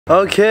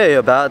Okay,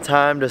 about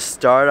time to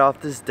start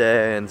off this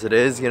day, and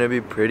today's gonna be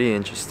pretty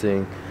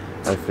interesting,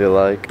 I feel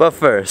like. But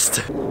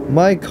first,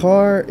 my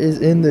car is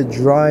in the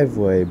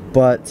driveway,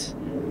 but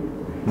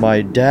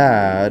my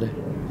dad,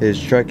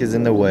 his truck is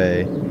in the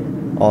way,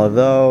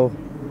 although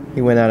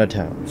he went out of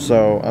town.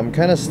 So I'm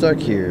kind of stuck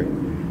here,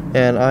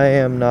 and I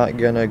am not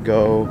gonna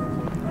go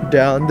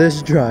down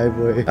this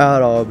driveway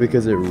at all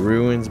because it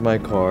ruins my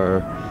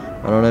car.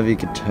 I don't know if you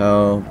could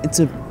tell.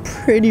 It's a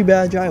pretty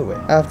bad driveway.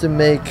 I have to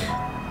make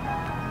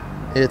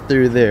it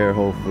through there,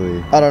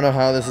 hopefully. I don't know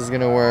how this is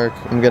gonna work.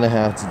 I'm gonna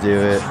have to do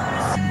it.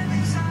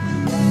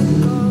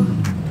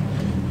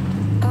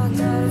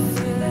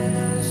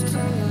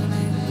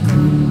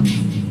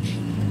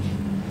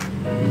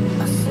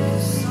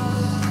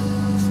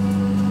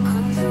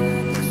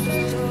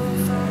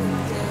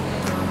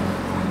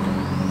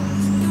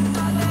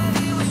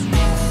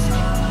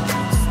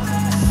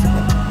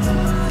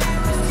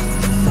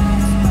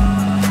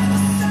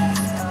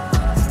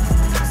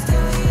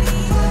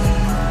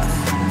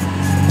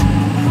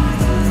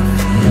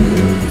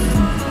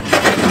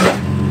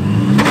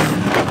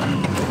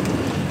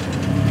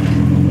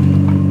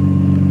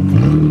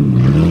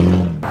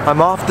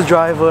 I'm off the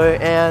driveway,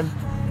 and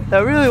that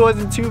really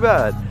wasn't too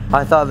bad.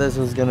 I thought this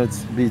was gonna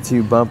be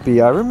too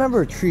bumpy. I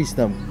remember a tree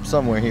stump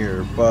somewhere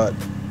here, but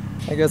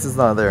I guess it's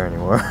not there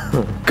anymore.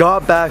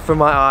 Got back from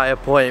my eye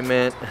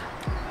appointment.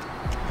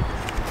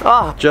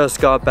 Just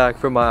got back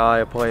from my eye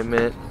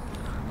appointment.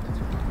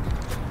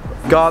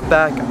 Got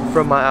back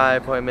from my eye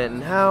appointment,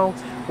 and now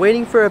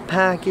waiting for a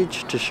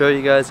package to show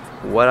you guys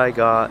what I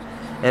got.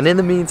 And in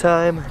the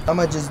meantime, I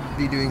might just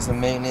be doing some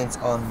maintenance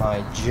on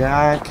my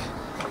jack.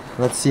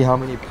 Let's see how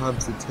many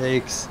pumps it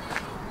takes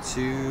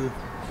to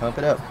pump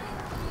it up.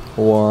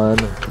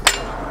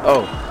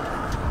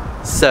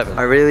 7.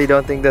 I really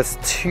don't think that's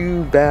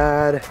too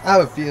bad. I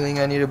have a feeling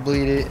I need to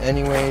bleed it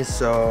anyway,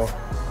 so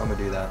I'm gonna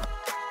do that.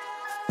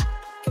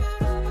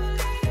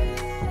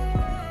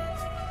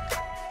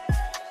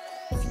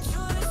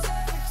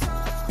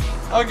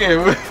 Okay,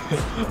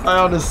 I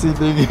honestly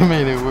think it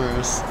made it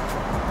worse.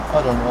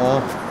 I don't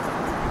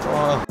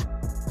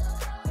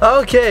know.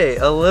 Okay,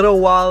 a little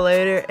while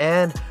later,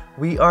 and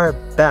we are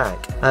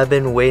back. I've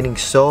been waiting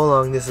so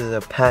long. This is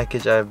a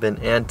package I've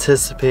been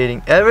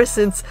anticipating ever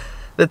since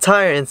the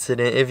tire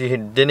incident. If you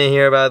didn't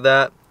hear about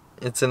that,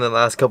 it's in the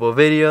last couple of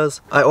videos.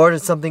 I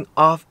ordered something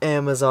off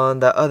Amazon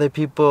that other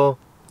people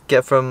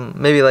get from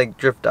maybe like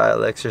Drift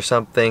Dialects or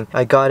something.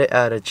 I got it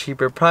at a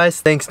cheaper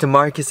price thanks to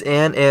Marcus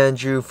and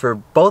Andrew for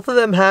both of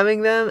them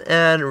having them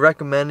and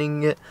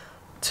recommending it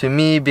to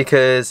me,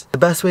 because the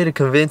best way to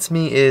convince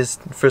me is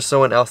for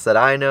someone else that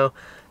I know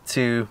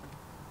to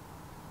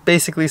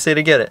basically say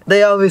to get it.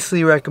 They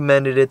obviously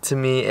recommended it to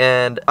me,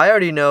 and I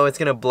already know it's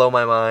gonna blow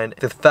my mind.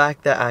 The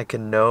fact that I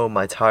can know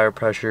my tire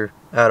pressure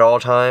at all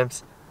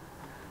times,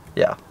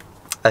 yeah,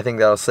 I think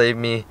that'll save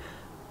me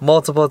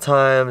multiple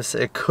times.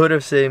 It could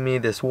have saved me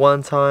this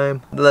one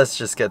time. Let's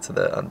just get to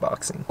the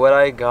unboxing. What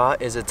I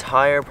got is a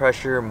tire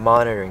pressure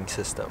monitoring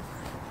system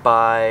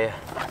by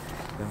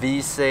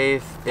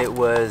VESafe. It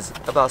was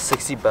about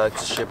 60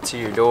 bucks shipped to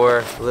your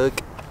door.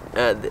 Look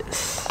at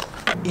this.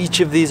 Each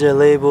of these are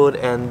labeled,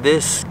 and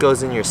this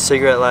goes in your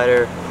cigarette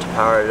lighter to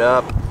power it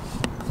up.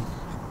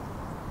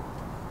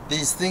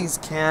 These things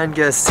can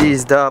get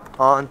seized up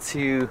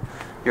onto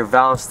your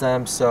valve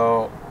stem,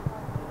 so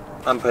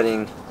I'm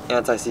putting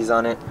anti-seize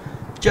on it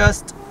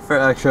just for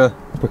extra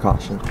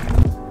precaution.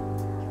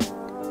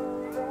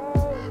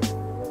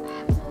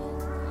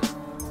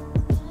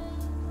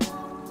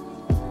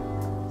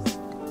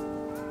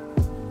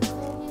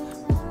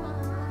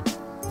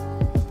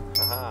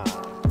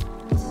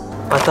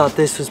 I thought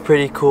this was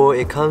pretty cool.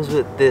 It comes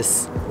with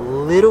this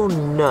little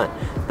nut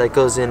that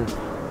goes in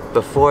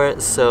before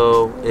it,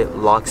 so it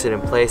locks it in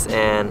place,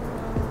 and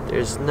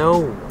there's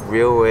no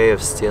real way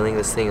of stealing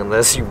this thing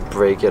unless you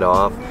break it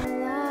off.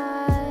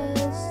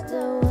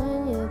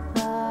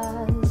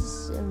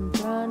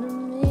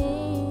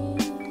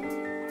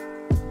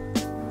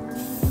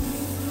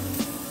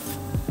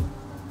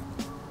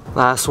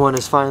 Last one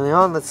is finally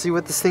on. Let's see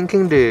what this thing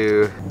can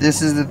do.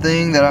 This is the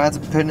thing that I have to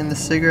put in the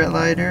cigarette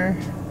lighter.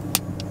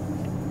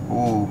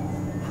 Ooh,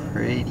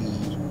 pretty.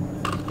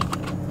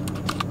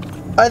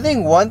 I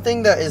think one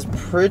thing that is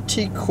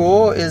pretty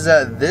cool is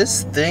that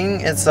this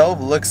thing itself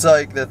looks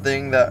like the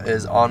thing that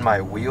is on my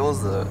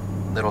wheels, the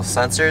little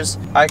sensors.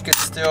 I could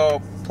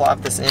still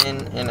plop this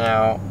in and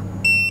out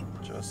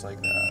just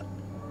like that.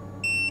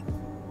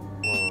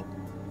 Whoa.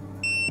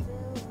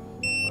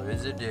 What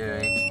is it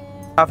doing?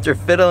 After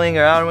fiddling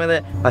around with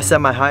it, I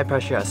set my high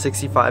pressure at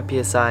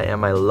 65 psi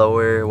and my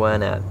lower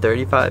one at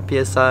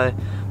 35 psi.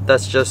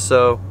 That's just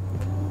so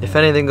if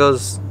anything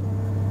goes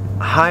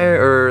higher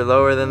or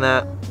lower than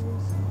that,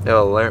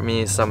 it'll alert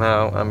me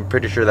somehow. I'm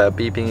pretty sure that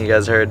beeping you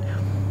guys heard.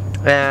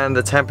 And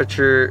the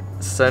temperature,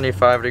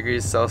 75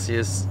 degrees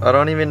Celsius. I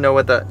don't even know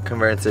what that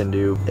converts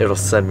into. It'll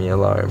send me an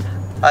alarm.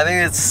 I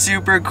think it's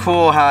super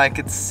cool how I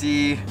could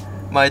see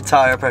my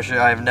tire pressure.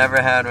 I've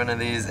never had one of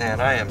these,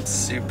 and I am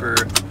super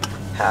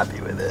happy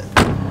with it.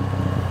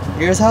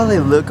 Here's how they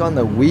look on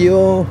the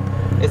wheel.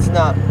 It's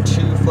not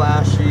too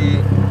flashy.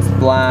 It's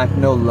black,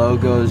 no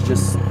logos,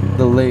 just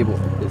the label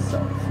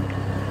itself.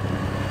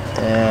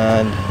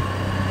 And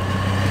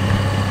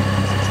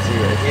as you can see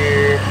right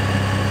here,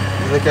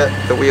 if you look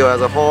at the wheel as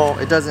a whole,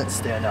 it doesn't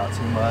stand out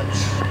too much.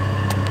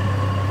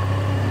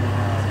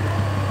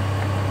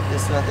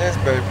 This one, there's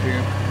bird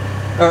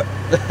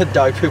poop.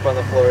 Dog poop on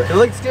the floor. It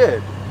looks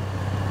good.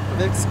 It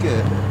looks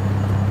good.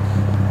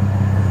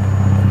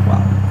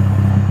 Wow.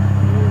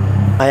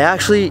 I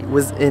actually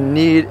was in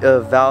need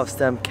of valve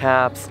stem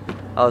caps.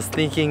 I was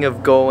thinking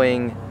of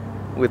going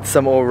with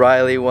some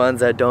O'Reilly ones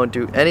that don't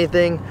do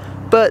anything,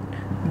 but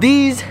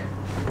these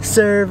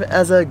serve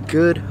as a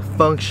good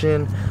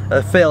function,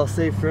 a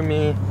fail-safe for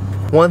me.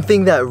 One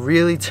thing that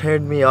really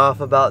turned me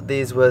off about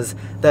these was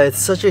that it's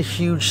such a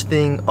huge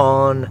thing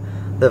on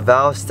the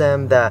valve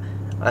stem that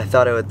I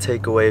thought it would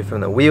take away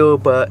from the wheel,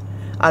 but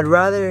I'd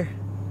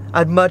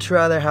much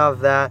rather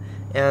have that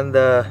and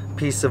the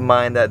peace of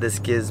mind that this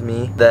gives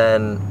me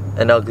than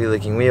an ugly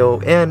looking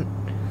wheel. And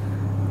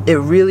it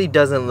really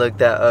doesn't look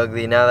that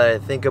ugly. Now that I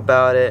think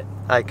about it,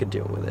 I could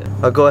deal with it.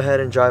 I'll go ahead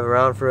and drive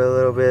around for a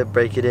little bit,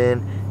 break it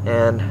in,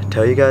 and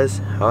tell you guys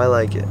how I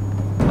like it.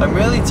 I'm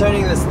really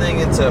turning this thing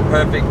into a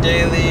perfect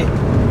daily.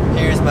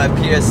 Here's my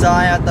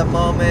PSI at the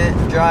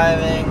moment,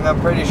 driving. I'm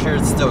pretty sure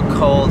it's still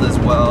cold as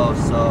well,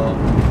 so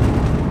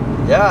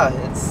yeah,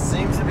 it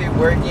seems to be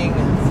working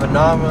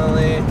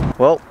phenomenally.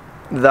 Well,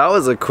 that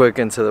was a quick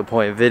and to the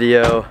point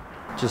video.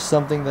 Just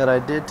something that I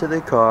did to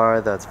the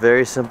car that's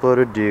very simple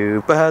to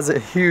do, but has a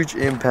huge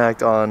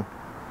impact on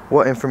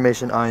what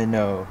information I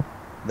know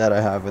that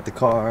I have with the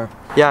car.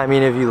 Yeah, I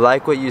mean, if you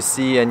like what you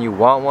see and you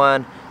want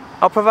one,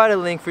 I'll provide a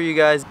link for you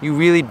guys. You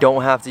really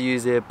don't have to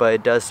use it, but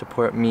it does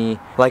support me.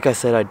 Like I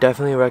said, I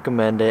definitely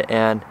recommend it,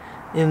 and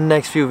in the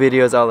next few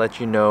videos I'll let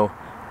you know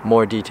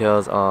more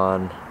details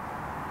on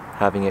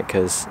having it,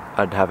 because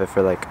I'd have it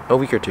for like a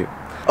week or two.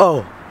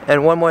 Oh,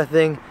 and one more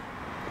thing.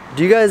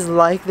 Do you guys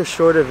like the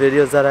shorter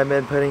videos that I've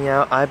been putting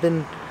out? I've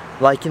been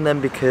liking them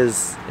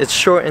because it's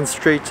short and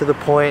straight to the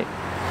point.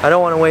 I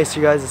don't want to waste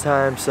you guys'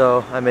 time,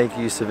 so I make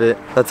use of it.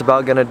 That's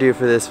about gonna do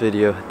for this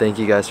video. Thank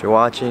you guys for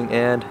watching,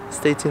 and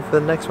stay tuned for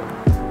the next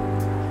one.